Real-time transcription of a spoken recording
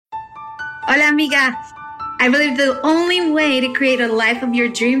Hola, amiga. I believe the only way to create a life of your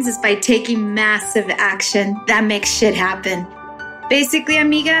dreams is by taking massive action that makes shit happen. Basically,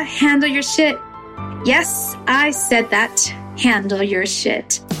 amiga, handle your shit. Yes, I said that. Handle your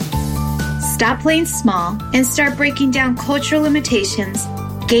shit. Stop playing small and start breaking down cultural limitations,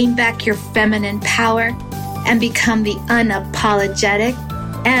 gain back your feminine power, and become the unapologetic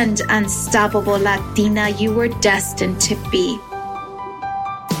and unstoppable Latina you were destined to be.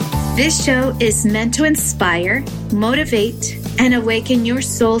 This show is meant to inspire, motivate, and awaken your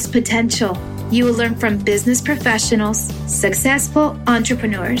soul's potential. You will learn from business professionals, successful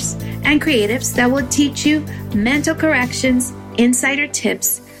entrepreneurs, and creatives that will teach you mental corrections, insider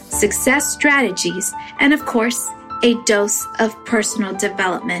tips, success strategies, and of course, a dose of personal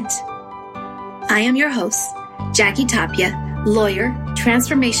development. I am your host, Jackie Tapia, lawyer,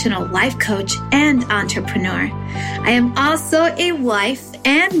 transformational life coach, and entrepreneur. I am also a wife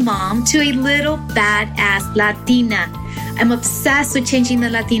and mom to a little badass Latina. I'm obsessed with changing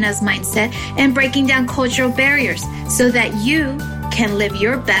the Latina's mindset and breaking down cultural barriers so that you can live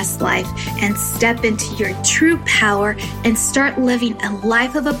your best life and step into your true power and start living a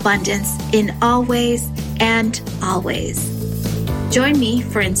life of abundance in all ways and always. Join me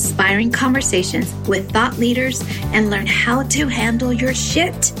for inspiring conversations with thought leaders and learn how to handle your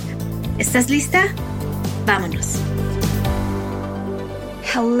shit. ¿Estás lista? Vámonos.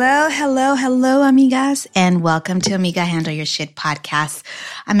 Hello, amigas, and welcome to Amiga Handle Your Shit podcast.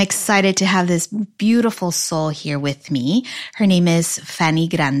 I'm excited to have this beautiful soul here with me. Her name is Fanny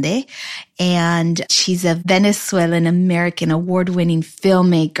Grande, and she's a Venezuelan American award-winning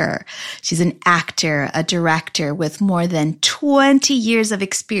filmmaker. She's an actor, a director with more than 20 years of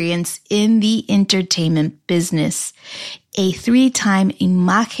experience in the entertainment business. A 3-time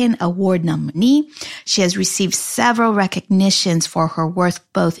Imagen Award nominee, she has received several recognitions for her work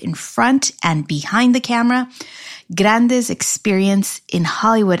both in front and behind the camera. Grande's experience in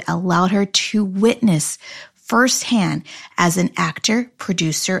Hollywood allowed her to witness firsthand as an actor,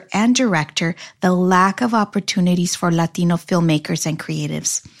 producer, and director the lack of opportunities for Latino filmmakers and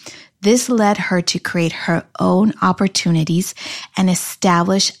creatives. This led her to create her own opportunities and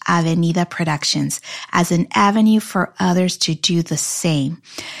establish Avenida Productions as an avenue for others to do the same.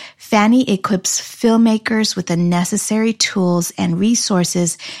 Fanny equips filmmakers with the necessary tools and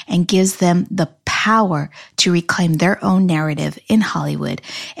resources and gives them the power to reclaim their own narrative in Hollywood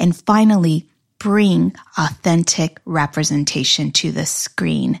and finally bring authentic representation to the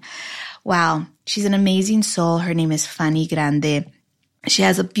screen. Wow, she's an amazing soul. Her name is Fanny Grande. She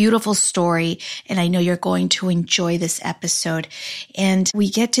has a beautiful story, and I know you're going to enjoy this episode. And we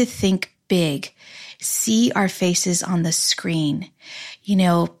get to think big, see our faces on the screen,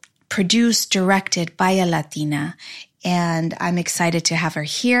 produced, directed by a Latina. And I'm excited to have her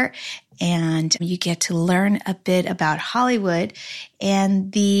here. And you get to learn a bit about Hollywood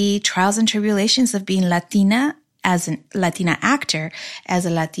and the trials and tribulations of being Latina as a Latina actor, as a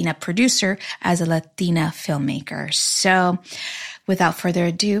Latina producer, as a Latina filmmaker. So without further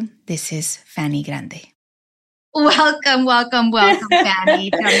ado, this is Fanny Grande. Welcome, Fanny.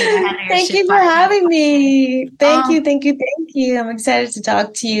 Thank you for having me. Thank you. I'm excited to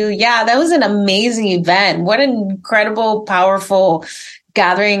talk to you. Yeah, that was an amazing event. What an incredible, powerful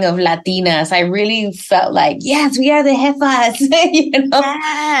gathering of Latinas. I really felt like, yes, we are the jefas.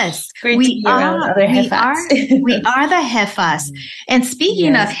 Yes, great to be around other jefas. We are the jefas. And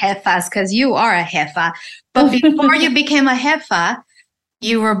speaking of jefas, because you are a jefa, but before you became a jefa,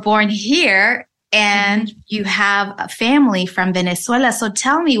 you were born here and you have a family from Venezuela. So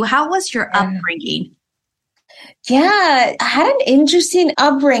tell me, how was your upbringing? Yeah, I had an interesting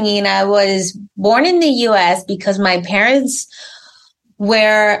upbringing. I was born in the U.S. because my parents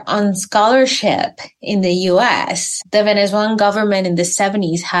were on scholarship in the U.S. The Venezuelan government in the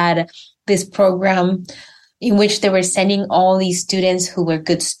 70s had this program in which they were sending all these students who were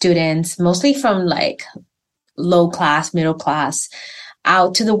good students, mostly from like low class, middle class,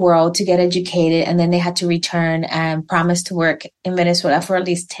 out to the world to get educated. And then they had to return and promise to work in Venezuela for at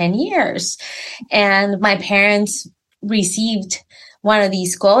least 10 years. And my parents received one of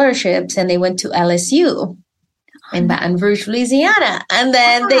these scholarships and they went to LSU in Baton Rouge, Louisiana. And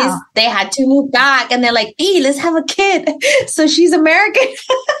then they had to move back and they're like, hey, let's have a kid. So she's American.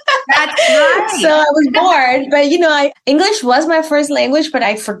 That's right. So I was bored. But, English was my first language, but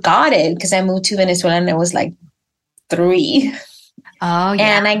I forgot it because I moved to Venezuela and I was like 3. Oh,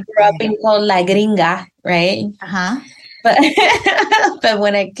 yeah. And I grew up in called La Gringa, right? Uh-huh. But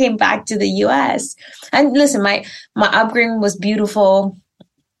when I came back to the U.S., and listen, my upbringing was beautiful.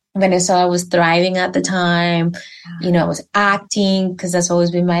 Venezuela was thriving at the time. I was acting because that's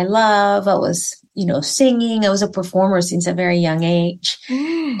always been my love. I was, singing. I was a performer since a very young age.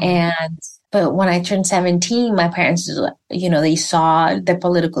 But when I turned 17, my parents, they saw the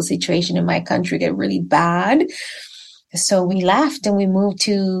political situation in my country get really bad. So we left and we moved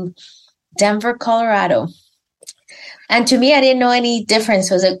to Denver, Colorado. And to me, I didn't know any difference.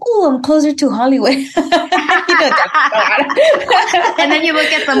 I was like, oh, I'm closer to Hollywood. And then you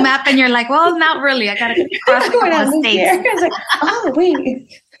look at the map and you're like, well, not really. I got to cross a couple of states. I was like, oh,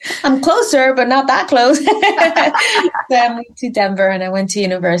 wait, I'm closer, but not that close. So I moved to Denver and I went to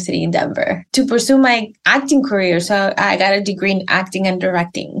university in Denver to pursue my acting career. So I got a degree in acting and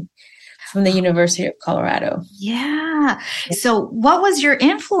directing from the University of Colorado. Yeah. So what was your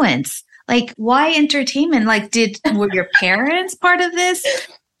influence? Like, why entertainment? Like, were your parents part of this?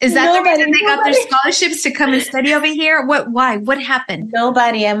 Is that the reason they got their scholarships to come and study over here? Why? What happened?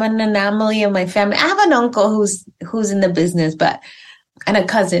 Nobody. I'm an anomaly in my family. I have an uncle who's in the business, and a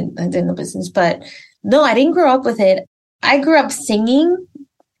cousin that's in the business, but no, I didn't grow up with it. I grew up singing.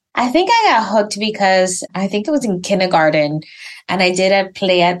 I think I got hooked because I think it was in kindergarten and I did a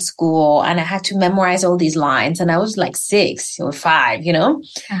play at school and I had to memorize all these lines and I was like 6 or 5, and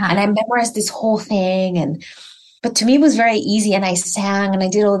I memorized this whole thing. But to me, it was very easy and I sang and I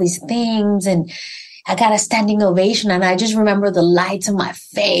did all these things and I got a standing ovation and I just remember the lights on my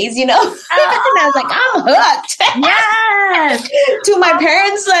face, and I was like, I'm hooked. Yes. To my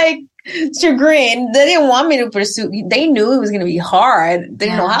parents, chagrin. They didn't want me to pursue. They knew it was going to be hard. They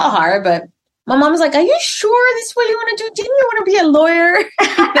didn't know how hard, but my mom was like, are you sure this is what you want to do? Didn't you want to be a lawyer?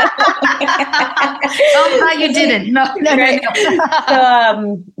 Oh, no, you didn't. No.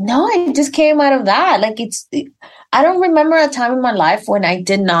 So, no, it just came out of that. I don't remember a time in my life when I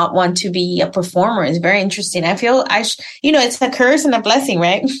did not want to be a performer. It's very interesting. I feel it's a curse and a blessing,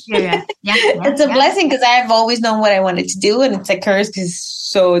 right? Yeah. It's a blessing because I've always known what I wanted to do, and it's a curse because it's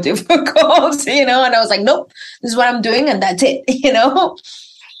so difficult, And I was like, nope, this is what I'm doing, and that's it,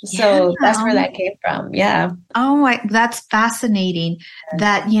 So that's where that came from. Yeah. Oh, that's fascinating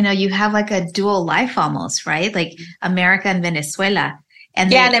that, you have like a dual life almost, right? Like America and Venezuela.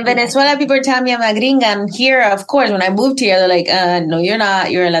 And in Venezuela, people are telling me I'm a gringa. And here, of course, when I moved here, they're like, no, you're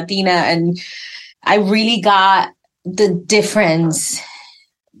not. You're a Latina. And I really got the difference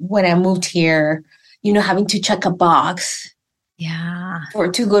when I moved here, having to check a box. Yeah.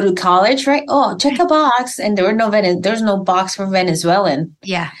 To go to college, right? Oh, check a box. And there's no box for Venezuelan.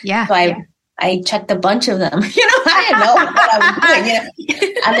 Yeah. So I checked a bunch of them. I didn't know what I was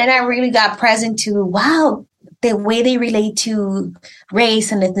doing. And then I really got present to, wow, the way they relate to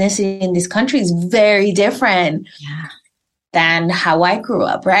race and ethnicity in this country is very different than how I grew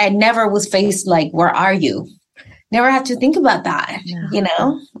up, right? I never was faced like, where are you? Never had to think about that,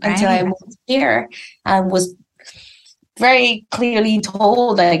 until I moved here and was very clearly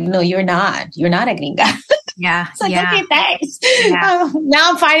told, like, no, you're not a gringa. Yeah. It's like, okay, thanks. Yeah.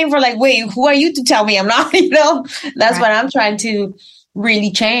 Now I'm fighting for like, wait, who are you to tell me I'm not, That's what I'm trying to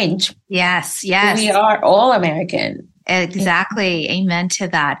really change. Yes. We are all American. Exactly. Amen to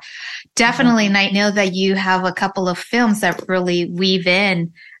that. Definitely. And I know that you have a couple of films that really weave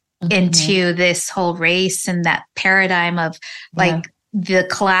into this whole race and that paradigm of the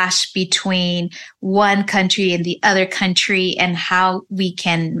clash between one country and the other country and how we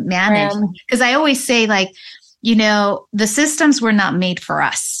can manage. Because I always say, like, the systems were not made for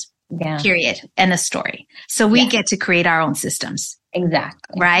us. Yeah. Period. End of story. So we get to create our own systems.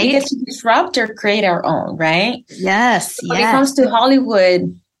 Exactly. Right? We get to disrupt or create our own, right? Yes. When it comes to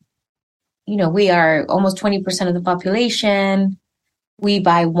Hollywood, we are almost 20% of the population. We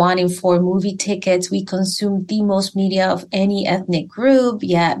buy 1 in 4 movie tickets. We consume the most media of any ethnic group,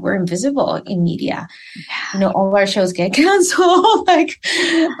 yet we're invisible in media. Yeah. All our shows get canceled. Like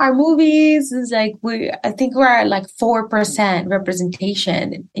our movies is like, I think we're at like 4%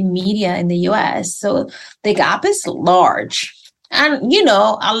 representation in media in the US. So the gap is large. And,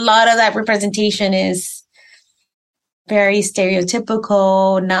 a lot of that representation is very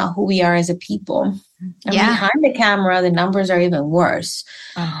stereotypical, not who we are as a people. And behind the camera, the numbers are even worse.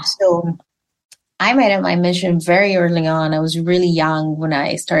 Oh. So I made it my mission very early on. I was really young when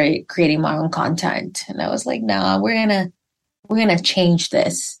I started creating my own content. And I was like, no, we're gonna change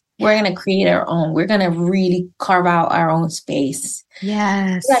this. We're gonna create our own. We're gonna really carve out our own space.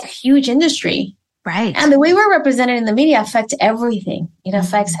 Yes. It's like a huge industry. Right. And the way we're represented in the media affects everything. It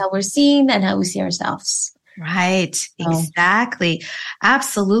affects how we're seen and how we see ourselves. Right. Exactly.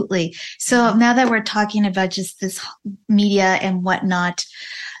 Absolutely. So now that we're talking about just this media and whatnot,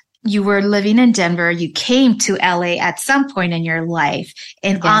 you were living in Denver. You came to LA at some point in your life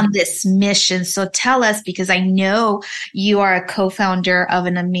and on this mission. So tell us, because I know you are a co-founder of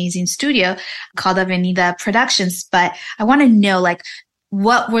an amazing studio called Avenida Productions, but I want to know, like,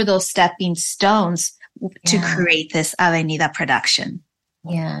 what were those stepping stones to create this Avenida production?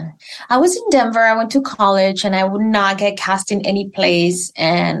 Yeah. I was in Denver. I went to college and I would not get cast in any place.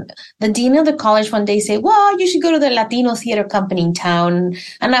 And the dean of the college one day said, well, you should go to the Latino theater company in town.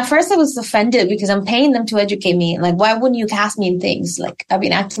 And at first I was offended because I'm paying them to educate me. Like, why wouldn't you cast me in things? Like, I've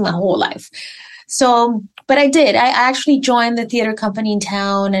been acting my whole life. So, but I did. I actually joined the theater company in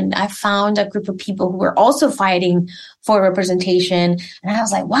town and I found a group of people who were also fighting for representation. And I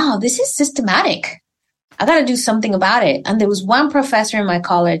was like, wow, this is systematic. I got to do something about it. And there was one professor in my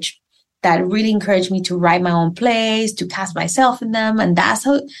college that really encouraged me to write my own plays, to cast myself in them. And that's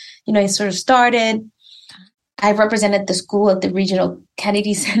how, it sort of started. I represented the school at the Regional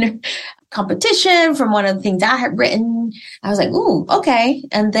Kennedy Center competition from one of the things I had written. I was like, ooh, okay.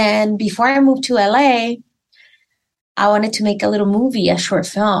 And then before I moved to LA, I wanted to make a little movie, a short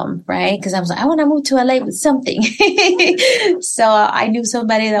film, right? Because I was like, I want to move to LA with something. So I knew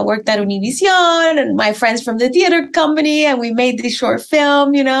somebody that worked at Univision and my friends from the theater company, and we made this short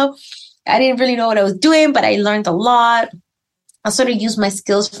film, I didn't really know what I was doing, but I learned a lot. I sort of used my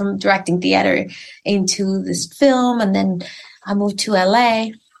skills from directing theater into this film. And then I moved to LA,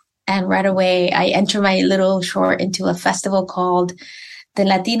 and right away I entered my little short into a festival called the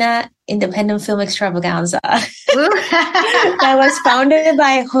Latina Independent Film Extravaganza that was founded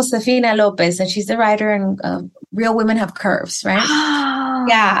by Josefina Lopez, and she's the writer and Real Women Have Curves, right? Oh,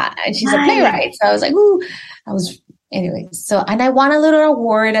 yeah, and she's a playwright. So I was like, ooh, anyway. So, and I won a little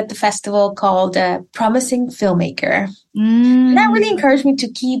award at the festival called Promising Filmmaker. And that really encouraged me to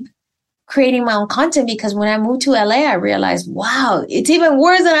keep creating my own content, because when I moved to LA, I realized, wow, it's even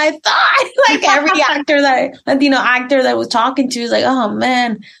worse than I thought. Like every Latino actor that I was talking to is like, oh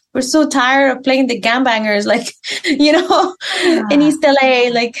man, we're so tired of playing the gangbangers, like, in East LA,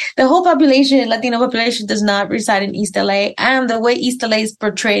 like the whole population, Latino population does not reside in East LA. And the way East LA is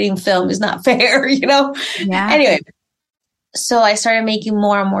portrayed in film is not fair, Yeah. Anyway. So I started making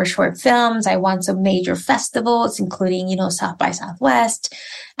more and more short films. I won some major festivals, including, South by Southwest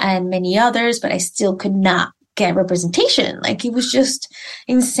and many others, but I still could not get representation. Like, it was just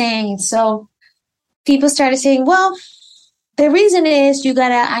insane. So people started saying, well, the reason is you got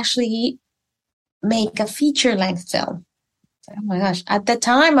to actually make a feature-length film. Oh my gosh. At the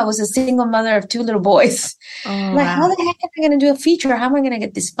time, I was a single mother of 2 little boys. How the heck am I going to do a feature? How am I going to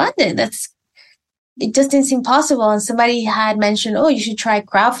get this funded? It just didn't seem possible. And somebody had mentioned, oh, you should try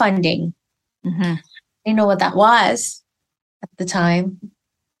crowdfunding. Mm-hmm. I didn't know what that was at the time.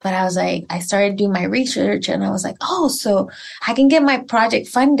 But I was like, I started doing my research and I was like, oh, so I can get my project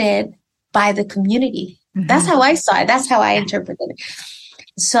funded by the community. Mm-hmm. That's how I saw it. That's how I interpreted it.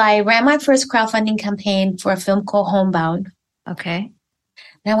 So I ran my first crowdfunding campaign for a film called Homebound. Okay.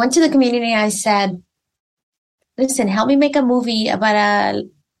 And I went to the community and I said, listen, help me make a movie about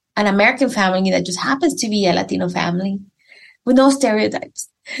an American family that just happens to be a Latino family with no stereotypes.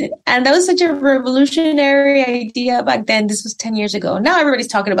 And that was such a revolutionary idea back then. This was 10 years ago. Now everybody's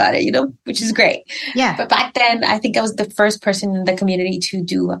talking about it, which is great. Yeah. But back then, I think I was the first person in the community to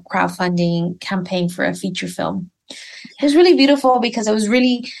do a crowdfunding campaign for a feature film. It was really beautiful because it was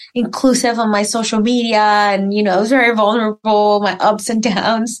really inclusive on my social media, and, I was very vulnerable, my ups and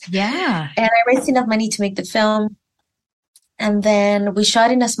downs. Yeah. And I raised enough money to make the film. And then we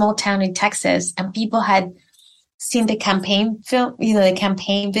shot in a small town in Texas, and people had seen the campaign film, the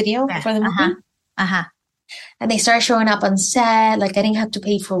campaign video for the movie. And they started showing up on set. Like, I didn't have to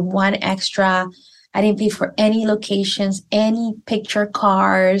pay for one extra. I didn't pay for any locations, any picture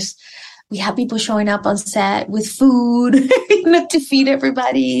cars. We had people showing up on set with food, to feed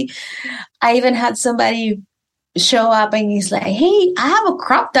everybody. I even had somebody show up and he's like, hey, I have a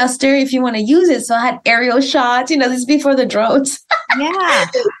crop duster if you want to use it. So I had aerial shots, this is before the drones. Yeah.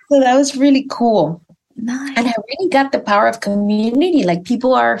 So that was really cool. Nice. And I really got the power of community. Like,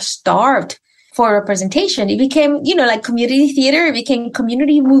 people are starved for representation. It became, like community theater. It became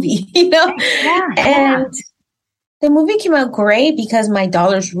community movie, Yeah. And the movie came out great because my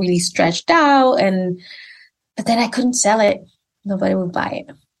dollars really stretched out. But then I couldn't sell it. Nobody would buy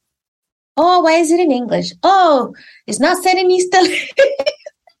it. Oh, why is it in English? Oh, it's not set in East LA.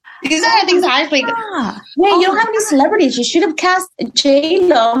 These are things I like. You don't have any celebrities. You should have cast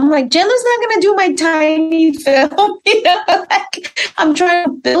J-Lo. I'm like, J-Lo's not going to do my tiny film. I'm trying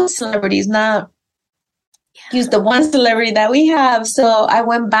to build celebrities, not use the one celebrity that we have. So I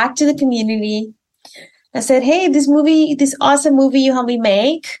went back to the community. I said, hey, this awesome movie you helped me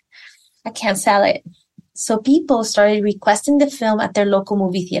make, I can't sell it. So people started requesting the film at their local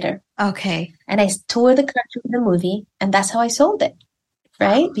movie theater. Okay. And I toured the country with the movie, and that's how I sold it.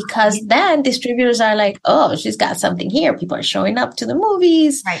 Right? Because then distributors are like, oh, she's got something here. People are showing up to the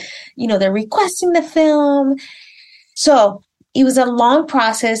movies. Right. They're requesting the film. So it was a long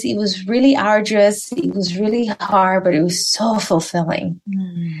process. It was really arduous. It was really hard, but it was so fulfilling.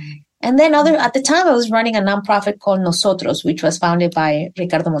 Mm. And then at the time, I was running a nonprofit called Nosotros, which was founded by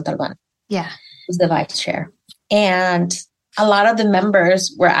Ricardo Montalban. Yeah. Who's the vice chair. And a lot of the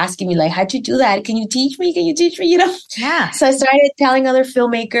members were asking me, like, how'd you do that? Can you teach me? Yeah. So I started telling other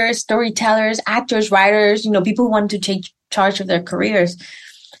filmmakers, storytellers, actors, writers, people who wanted to take charge of their careers.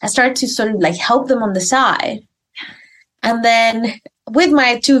 I started to sort of like help them on the side. And then with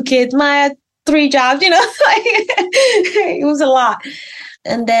my 2 kids, my 3 jobs, it was a lot.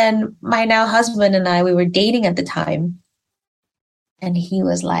 And then my now husband and I, we were dating at the time. And he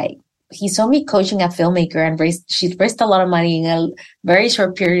was like, he saw me coaching a filmmaker and she'd raised a lot of money in a very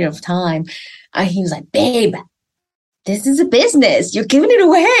short period of time. And he was like, babe, this is a business. You're giving it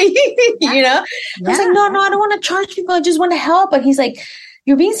away. I was like, no, I don't want to charge people. I just want to help. And he's like,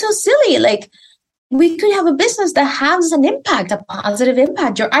 you're being so silly. Like, we could have a business that has an impact, a positive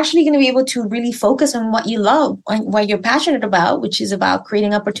impact. You're actually going to be able to really focus on what you love, what you're passionate about, which is about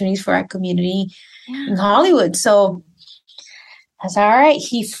creating opportunities for our community in Hollywood. So I was all right.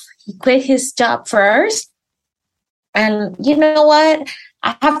 He quit his job first. And you know what?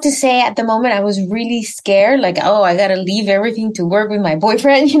 I have to say at the moment, I was really scared. Like, oh, I got to leave everything to work with my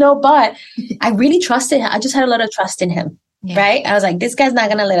boyfriend, but I really trusted him. I just had a lot of trust in him. Yeah. Right. I was like, this guy's not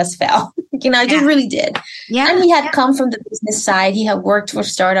going to let us fail. I just really did. Yeah. And he had come from the business side. He had worked for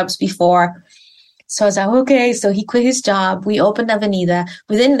startups before. So I was like, okay. So he quit his job. We opened Avenida.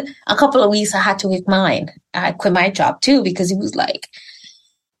 Within a couple of weeks, I had to quit mine. I quit my job too, because it was like,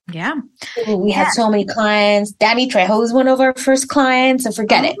 we had so many clients. Danny Trejo was one of our first clients, and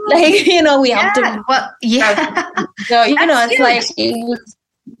forget it. Like, we helped him. Well, So, it's like,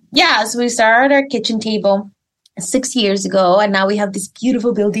 so we started our kitchen table 6 years ago, and now we have this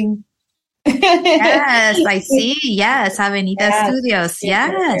beautiful building. Yes, I see. Yes, Avenida Studios.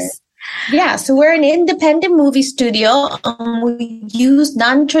 Yes. Yeah, so we're an independent movie studio. We use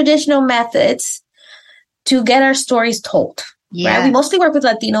non-traditional methods to get our stories told. Yeah. Right? We mostly work with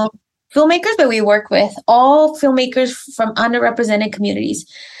Latino filmmakers, but we work with all filmmakers from underrepresented communities.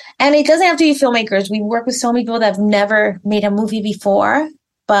 And it doesn't have to be filmmakers. We work with so many people that have never made a movie before,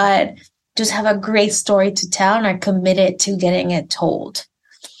 but just have a great story to tell and are committed to getting it told.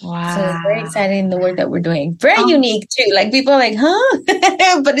 Wow. So it's very exciting, the work that we're doing. Very unique too. Like, people are like,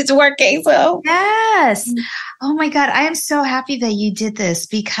 huh? But it's working. So yes. Oh my God. I am so happy that you did this,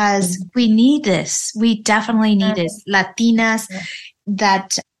 because we need this. We definitely need this. Latinas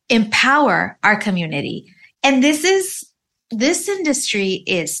that empower our community. And this industry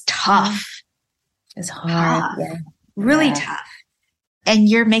is tough. It's hard. Really tough. And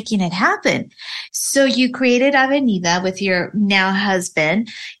you're making it happen. So you created Avenida with your now husband.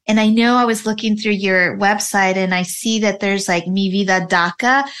 And I know I was looking through your website and I see that there's like Mi Vida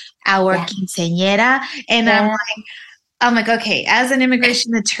DACA, our quinceañera. And I'm like, okay, as an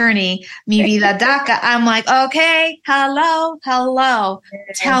immigration attorney, Mi Vida DACA, I'm like, okay, hello.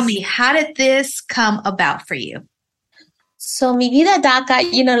 Yes. Tell me, how did this come about for you? So Mi Vida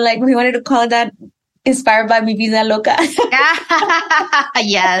DACA, like we wanted to call that, inspired by Mi Vida Loca.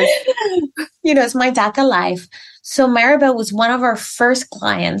 Yes. It's my DACA life. So Maribel was one of our first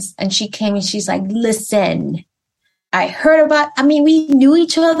clients, and she came and she's like, listen, I heard we knew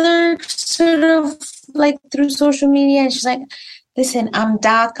each other sort of like through social media. And she's like, listen, I'm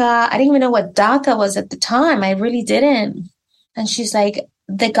DACA. I didn't even know what DACA was at the time. I really didn't. And she's like,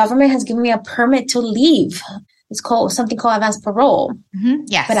 the government has given me a permit to leave. It's called something called advance parole. Mm-hmm.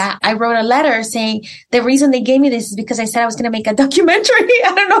 Yes. But I wrote a letter saying the reason they gave me this is because I said I was going to make a documentary.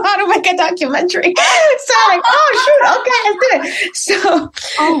 I don't know how to make a documentary. So I'm like, oh, shoot. Okay, let's do it. So,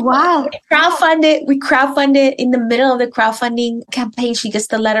 oh, wow. We crowdfunded in the middle of the crowdfunding campaign. She gets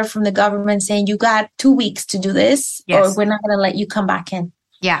the letter from the government saying, you got 2 weeks to do this, or we're not going to let you come back in.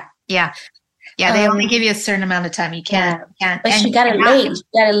 Yeah. They only give you a certain amount of time. You can't. But she got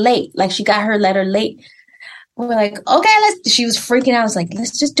it late. Like, she got her letter late. We're like, okay, she was freaking out. I was like,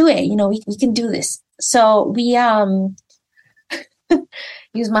 let's just do it. We can do this. So we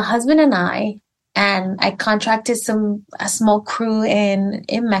used my husband and I contracted a small crew in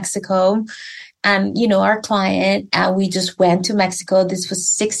Mexico, and, our client, and we just went to Mexico. This was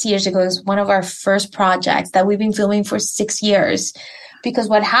 6 years ago. It was one of our first projects that we've been filming for 6 years, because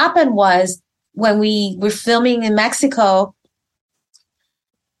what happened was when we were filming in Mexico,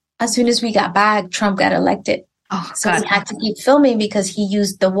 as soon as we got back, Trump got elected. Oh, So God. we had to keep filming because he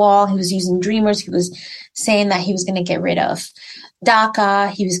used the wall. He was using Dreamers. He was saying that he was going to get rid of DACA.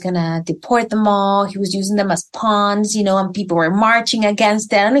 He was going to deport them all. He was using them as pawns, and people were marching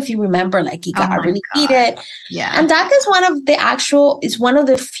against it. I don't know if you remember, like he got really heated. Yeah. And DACA is one of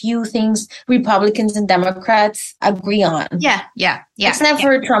the few things Republicans and Democrats agree on. Yeah. Except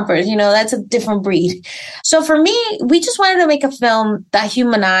for Trumpers, that's a different breed. So for me, we just wanted to make a film that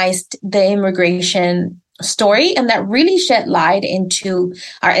humanized the immigration story and that really shed light into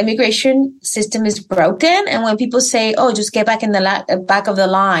our immigration system is broken. And when people say, "Oh, just get back in the back of the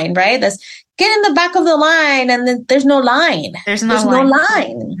line," right? That's get in the back of the line, and then there's no line. There's no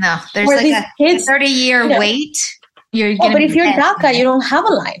line. No, there's like a 30-year wait. But if you're DACA, you don't have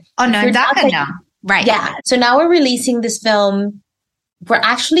a line. Oh no, DACA, no. Right. Yeah. So now we're releasing this film. We're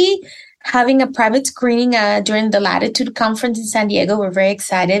actually having a private screening during the Latitude Conference in San Diego. We're very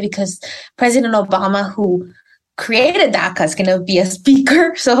excited because President Obama, who created DACA, is going to be a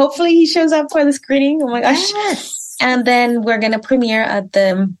speaker. So hopefully he shows up for the screening. Oh my gosh. Yes. And then we're going to premiere at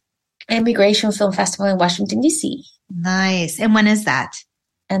the Immigration Film Festival in Washington, D.C. Nice. And when is that?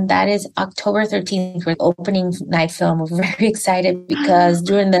 And that is October 13th. We're opening night film. We're very excited because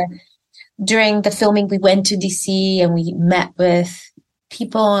during the filming, we went to D.C. and we met with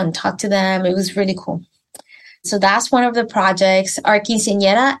people and talk to them. It was really cool. So that's one of the projects. Our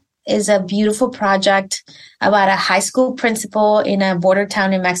Quinceañera is a beautiful project about a high school principal in a border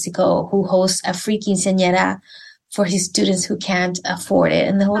town in Mexico who hosts a free quinceañera for his students who can't afford it.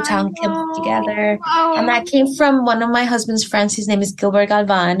 And the whole town came together. Oh. And that came from one of my husband's friends. His name is Gilbert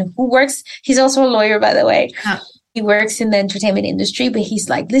Galvan, he's also a lawyer, by the way. Oh. He works in the entertainment industry, but he's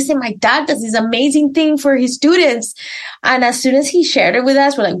like, listen, my dad does this amazing thing for his students. And as soon as he shared it with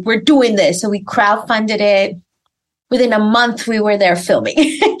us, we're like, we're doing this. So we crowdfunded it. Within a month, we were there filming.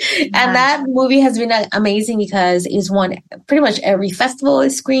 And that movie has been amazing because it's won pretty much every festival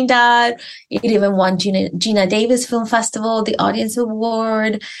it's screened at. It even won Gina Davis Film Festival, the Audience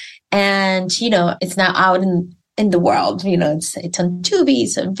Award. And, it's now out in the world. It's on Tubi,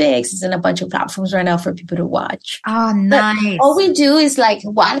 it's on VIX, it's in a bunch of platforms right now for people to watch. Oh, nice. But all we do is like,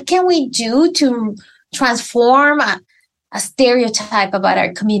 what can we do to transform a stereotype about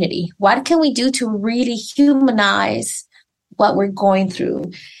our community? What can we do to really humanize what we're going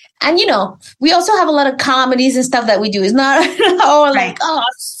through? And, we also have a lot of comedies and stuff that we do. It's not all like,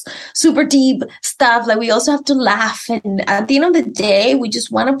 super deep stuff. Like we also have to laugh. And at the end of the day, we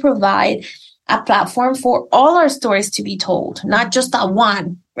just want to provide a platform for all our stories to be told, not just that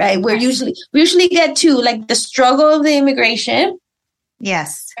one, right? We usually get to like the struggle of the immigration.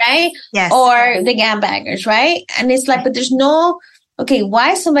 Yes. Right? Yes. Or the gangbangers, right? And it's like, but there's okay,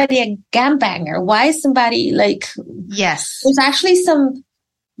 why is somebody a gangbanger? Why is somebody like, yes, there's actually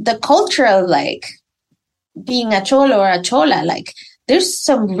the culture of like being a cholo or a chola, like there's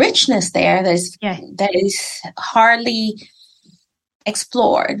some richness there that is hardly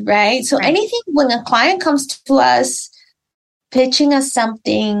explored, right? So anything when a client comes to us pitching us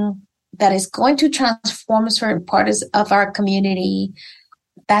something that is going to transform certain parts of our community,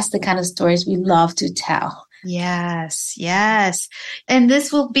 that's the kind of stories we love to tell. Yes. And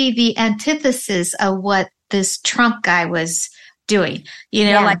this will be the antithesis of what this Trump guy was doing,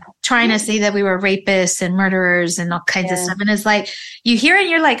 like trying to say that we were rapists and murderers and all kinds of stuff. And it's like, you hear it and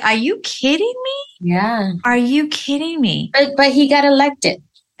you're like, are you kidding me? Yeah. Are you kidding me? But he got elected.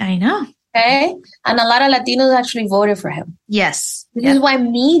 I know. Okay. And a lot of Latinos actually voted for him. Yes. This is why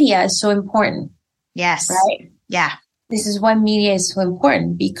media is so important. Yes. Right? Yeah. This is why media is so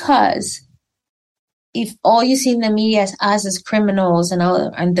important, because if all you see in the media is us as criminals and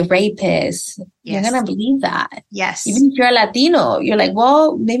the rapists, you're going to believe that. Yes. Even if you're a Latino, you're like,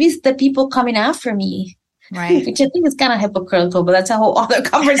 well, maybe it's the people coming after me. Right. Which I think is kind of hypocritical, but that's a whole other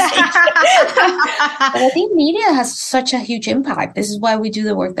conversation. But I think media has such a huge impact. This is why we do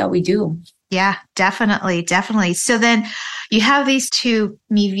the work that we do. Yeah, definitely. So then you have these two,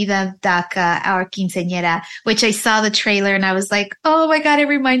 Mi Vida DACA, Our Quinceañera, which I saw the trailer and I was like, oh my God, it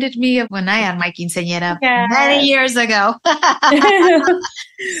reminded me of when I had my quinceañera many years ago.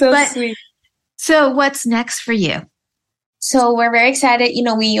 Sweet. So what's next for you? So we're very excited.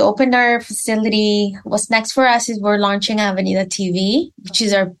 We opened our facility. What's next for us is we're launching Avenida TV, which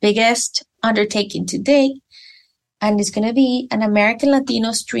is our biggest undertaking to date. And it's going to be an American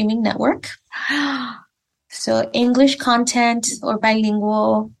Latino streaming network. So English content or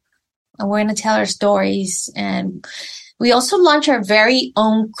bilingual. And we're going to tell our stories. And we also launch our very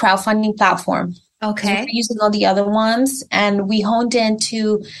own crowdfunding platform. Okay. So we're using all the other ones. And we honed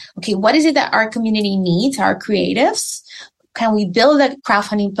into, okay, what is it that our community needs, our creatives? can we build a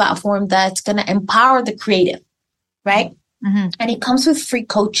crowdfunding platform that's going to empower the creative, right? Mm-hmm. And it comes with free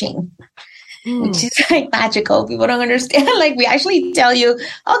coaching, which is like magical. People don't understand. Like we actually tell you,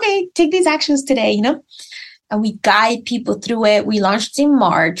 okay, take these actions today, you know? And we guide people through it. We launched in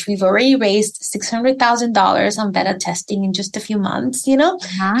March. We've already raised $600,000 on beta testing in just a few months, you know?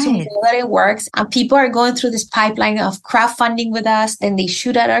 Nice. So we know that it works. And people are going through this pipeline of crowdfunding with us. Then they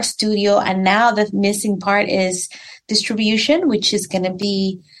shoot at our studio. And now the missing part is distribution, which is going to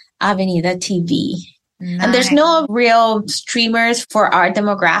be Avenida TV. Nice. And there's no real streamers for our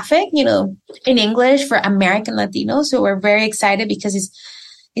demographic, you know, in English for American Latinos. So we're very excited because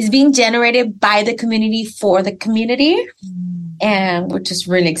it's being generated by the community for the community. And we're just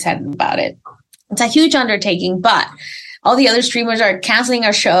really excited about it. It's a huge undertaking, but all the other streamers are canceling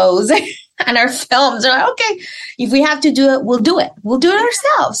our shows and our films. They're like, okay, if we have to do it, we'll do it. We'll do it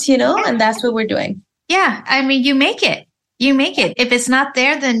ourselves, you know, and that's what we're doing. Yeah. I mean, you make it. You make it. If it's not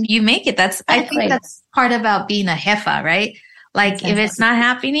there, then you make it. I think that's part about being a jefa, right? Like exactly. If it's not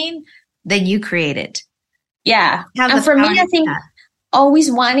happening, then you create it. Yeah. And for me, I think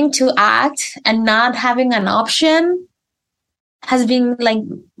always wanting to act and not having an option has been like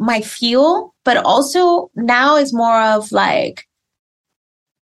my fuel, but also now it's more of like,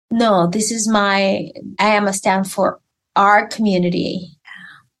 no, I am a stand for our community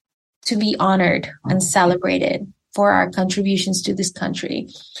to be honored and celebrated for our contributions to this country.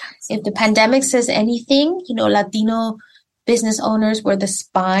 If the pandemic says anything, you know, Latino business owners were the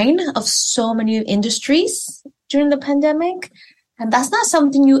spine of so many industries during the pandemic. And that's not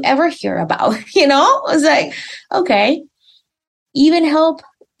something you ever hear about, you know? It's like, okay, even help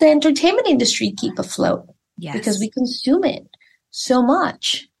the entertainment industry keep afloat. Yes. Because we consume it so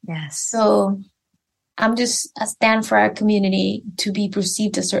much. Yes. So I'm just a stand for our community to be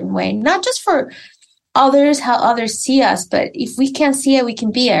perceived a certain way, not just for others, how others see us, but if we can't see it, we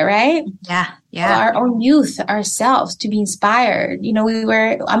can be it, right? Yeah. Yeah. Our own youth, ourselves, to be inspired. You know,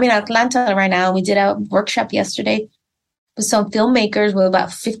 I'm in Atlanta right now. We did a workshop yesterday with some filmmakers, with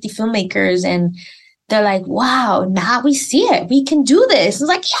about 50 filmmakers, and they're like, wow, now we see it. We can do this. It's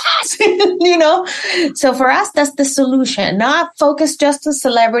like, yes, you know? So for us, that's the solution, not focus just on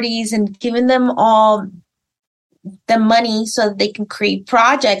celebrities and giving them all the money so that they can create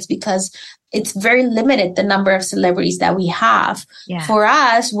projects, because it's very limited, the number of celebrities that we have. Yeah. For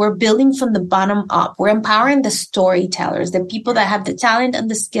us, we're building from the bottom up. We're empowering the storytellers, the people that have the talent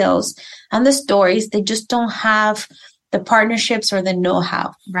and the skills and the stories. They just don't have the partnerships or the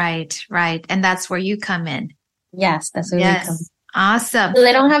know-how. Right, right. And that's where you come in. Yes, that's where we come in. Awesome. So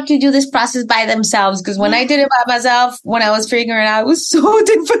they don't have to do this process by themselves, because when I did it by myself, when I was figuring it out, it was so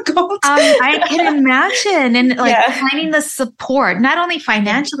difficult. I can imagine. And finding the support, not only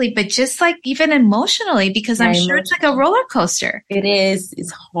financially, but just like even emotionally, because I'm sure it's like a roller coaster. It is.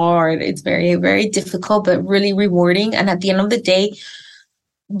 It's hard. It's very, very difficult, but really rewarding. And at the end of the day,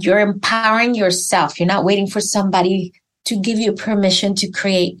 you're empowering yourself. You're not waiting for somebody to give you permission to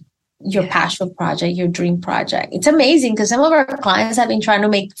create your passion project, your dream project. It's amazing, because some of our clients have been trying to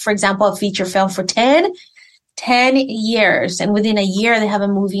make, for example, a feature film for 10 years. And within a year, they have a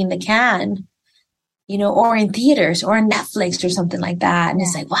movie in the can, you know, or in theaters or on Netflix or something like that. And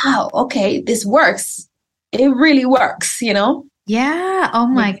it's like, wow, okay, this works. It really works, you know? Yeah. Oh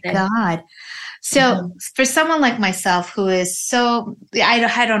my God. So for someone like myself who is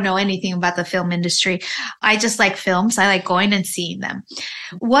I don't know anything about the film industry. I just like films. I like going and seeing them.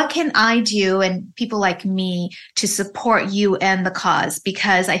 What can I do, and people like me, to support you and the cause?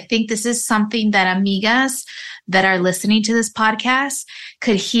 Because I think this is something that amigas that are listening to this podcast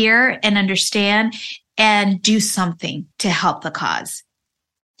could hear and understand and do something to help the cause.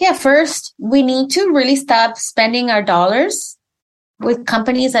 Yeah, first, we need to really stop spending our dollars with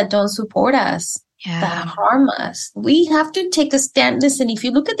companies that don't support us, that harm us. We have to take a stand. Listen, if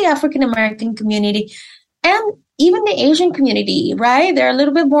you look at the African American community and even the Asian community, right? They're a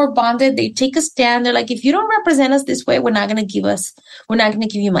little bit more bonded. They take a stand. They're like, if you don't represent us this way, we're not going to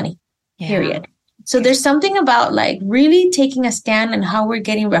give you money, period. So there's something about like really taking a stand and how we're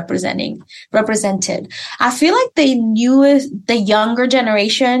getting represented. I feel like the younger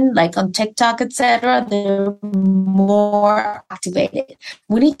generation, like on TikTok, etc., they're more activated.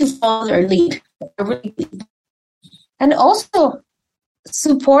 We need to follow their lead. And also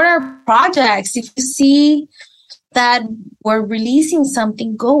support our projects. If you see that we're releasing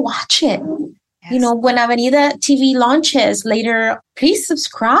something, go watch it. Yes. You know, when Avenida TV launches later, please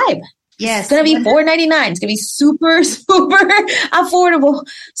subscribe. Yes. It's going to be $4.99. It's going to be super, super affordable.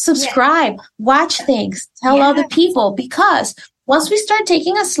 Subscribe, watch things, tell other people, because once we start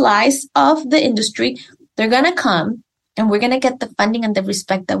taking a slice of the industry, they're going to come and we're going to get the funding and the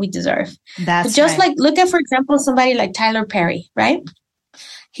respect that we deserve. That's but just right. like, look at, for example, somebody like Tyler Perry, right?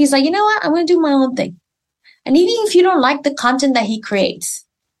 He's like, you know what? I'm going to do my own thing. And even if you don't like the content that he creates,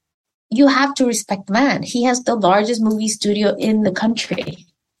 you have to respect the man. He has the largest movie studio in the country.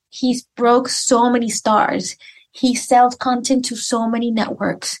 He's broke so many stars. He sells content to so many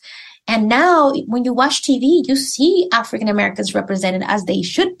networks. And now when you watch TV, you see African Americans represented as they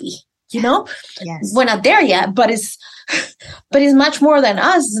should be, you know? Yes. We're not there yet, but it's much more than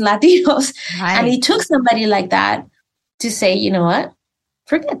us Latinos. Right. And it took somebody like that to say, you know what?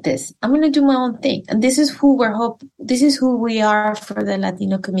 Forget this. I'm going to do my own thing. And this is who we are for the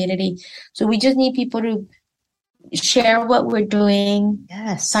Latino community. So we just need people to share what we're doing.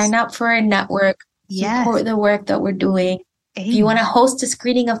 Yes. Sign up for a network. Yes. Support the work that we're doing. Amen. If you want to host a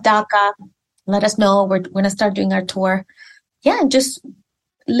screening of DACA, let us know. We're going to start doing our tour. Yeah, and just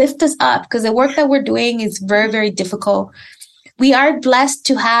lift us up, because the work that we're doing is very, very difficult. We are blessed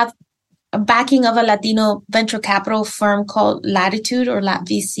to have a backing of a Latino venture capital firm called Latitude or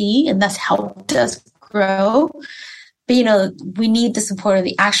LatVC, and that's helped us grow. But, you know, we need the support of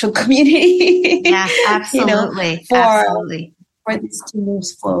the actual community. Yeah, absolutely. Absolutely. For this to move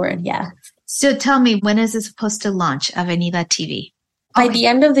forward. Yeah. So tell me, when is it supposed to launch, Avenida TV? By the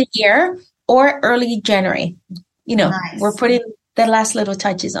end of the year or early January. You know, Nice. We're putting the last little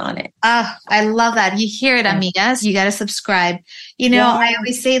touches on it. Oh, I love that. You hear it, amigas. You got to subscribe. You know, Yeah. I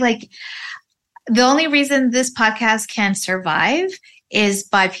always say, like, the only reason this podcast can survive is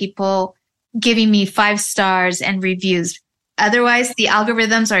by people giving me 5 stars and reviews. Otherwise, the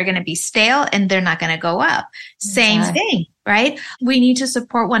algorithms are going to be stale and they're not going to go up. Same thing, right? We need to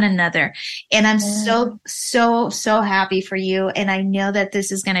support one another. And I'm so happy for you. And I know that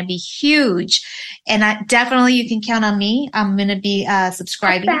this is going to be huge. And definitely you can count on me. I'm going to be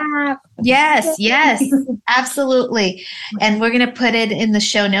subscribing. Yes, absolutely. And we're going to put it in the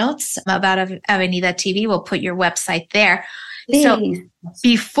show notes about Avenida TV. We'll put your website there. Please. So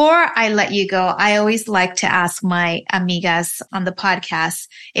before I let you go, I always like to ask my amigas on the podcast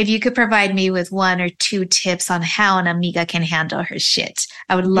if you could provide me with 1 or 2 tips on how an amiga can handle her shit.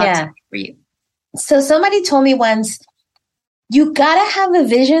 I would love to hear for you. So somebody told me once, you got to have a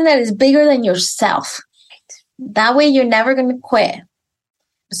vision that is bigger than yourself. That way you're never going to quit.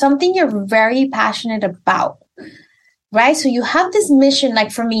 Something you're very passionate about. Right? So you have this mission,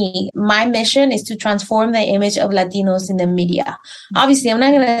 like for me, my mission is to transform the image of Latinos in the media. Obviously, I'm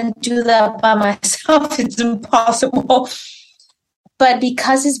not going to do that by myself. It's impossible. But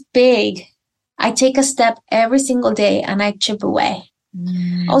because it's big, I take a step every single day and I chip away.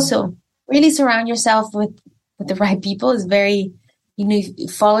 Also, really surround yourself with the right people. Is very, you know, if you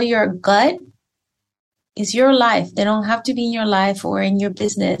follow your gut. It's your life. They don't have to be in your life or in your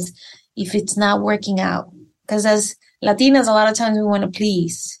business if it's not working out. Because as Latinas, a lot of times we want to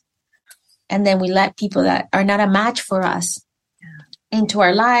please. And then we let people that are not a match for us into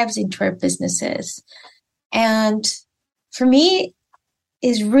our lives, into our businesses. And for me,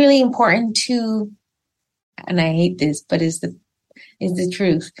 it's really important to, and I hate this, but it's the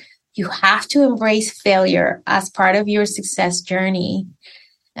truth. You have to embrace failure as part of your success journey.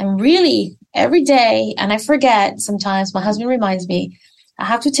 And really, every day, and I forget sometimes, my husband reminds me, I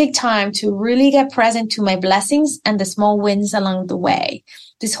have to take time to really get present to my blessings and the small wins along the way.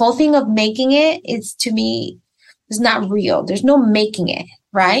 This whole thing of making it, it's to me, it's not real. There's no making it,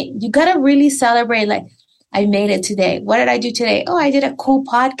 right? You got to really celebrate, like, I made it today. What did I do today? Oh, I did a cool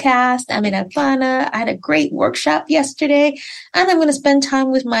podcast. I'm in Atlanta. I had a great workshop yesterday, and I'm going to spend time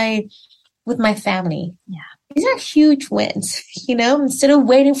with my family. Yeah. These are huge wins, you know, instead of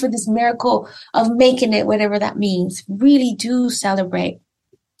waiting for this miracle of making it, whatever that means. Really do celebrate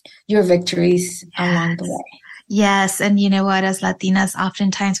your victories along the way. Yes. And you know what? As Latinas,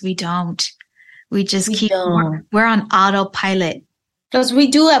 oftentimes we don't. We just we're on autopilot. Plus, we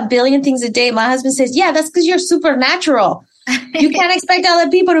do 1 billion things a day. My husband says, yeah, that's because you're supernatural. You can't expect other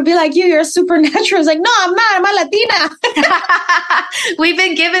people to be like you. You're supernatural. It's like, no, I'm not. I'm a Latina. We've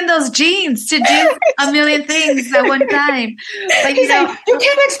been given those genes to do 1 million things at one time. Like, he's like, you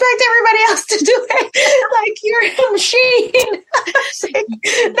can't expect everybody else to do it. Like, you're a machine.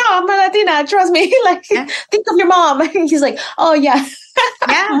 Like, no, I'm a Latina. Trust me. Like, think of your mom. He's like, oh, yeah.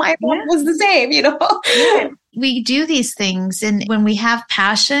 My mom was the same, you know. Yeah. We do these things, and when we have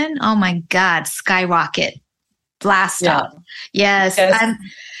passion, oh my God, skyrocket. Blast off. Yes.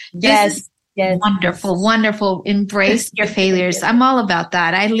 Yes. Wonderful. Embrace your failures. I'm all about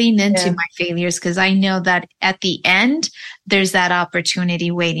that. I lean into my failures because I know that at the end, there's that opportunity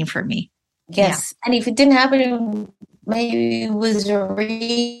waiting for me. Yes. Yeah. And if it didn't happen maybe it was a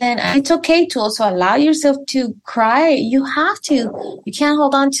reason. It's okay to also allow yourself to cry. You have to. You can't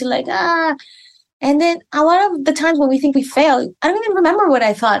hold on to like, And then a lot of the times when we think we fail, I don't even remember what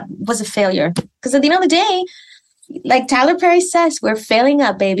I thought was a failure. Because at the end of the day, like Tyler Perry says, we're failing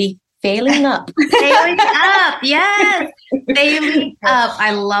up, baby. Failing up. Failing up. Yes. Failing up.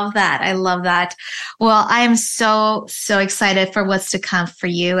 I love that. I love that. Well, I am so excited for what's to come for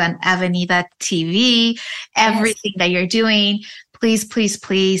you and Avenida TV, everything that you're doing. Please,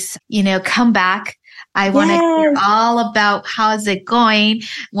 come back. I want to hear all about how is it going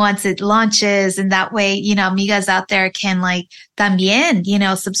once it launches. And that way, amigas out there can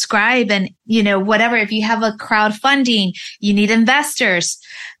también, subscribe and, whatever. If you have a crowdfunding, you need investors.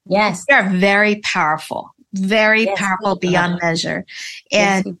 Yes. They're very powerful, powerful beyond measure.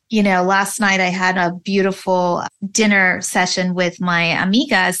 And, last night I had a beautiful dinner session with my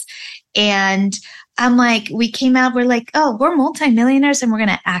amigas and I'm like, we came out, we're like, oh, we're multimillionaires and we're going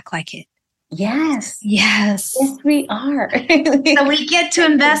to act like it. Yes. Yes. Yes, we are. So we get to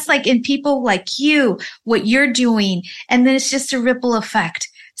invest in people like you, what you're doing. And then it's just a ripple effect.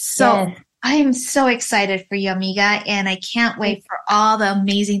 So I am so excited for you, amiga. And I can't wait for all the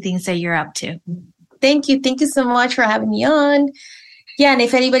amazing things that you're up to. Thank you. Thank you so much for having me on. Yeah. And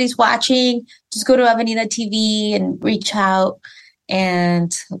if anybody's watching, just go to Avenida TV and reach out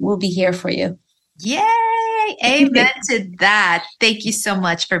and we'll be here for you. Yay! Amen to that. Thank you so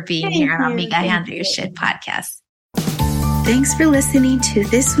much for being here on Amiga Handle Your Shit podcast. Thanks for listening to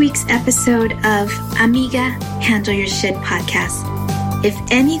this week's episode of Amiga Handle Your Shit podcast. If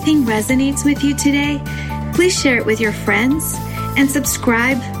anything resonates with you today, please share it with your friends and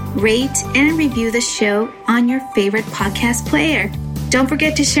subscribe, rate, and review the show on your favorite podcast player. Don't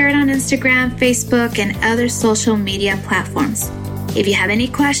forget to share it on Instagram, Facebook, and other social media platforms. If you have any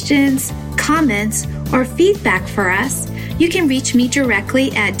questions, comments, or feedback for us, you can reach me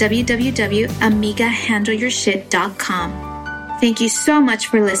directly at www.amigahandleyourshit.com. Thank you so much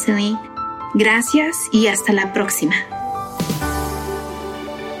for listening. Gracias y hasta la próxima.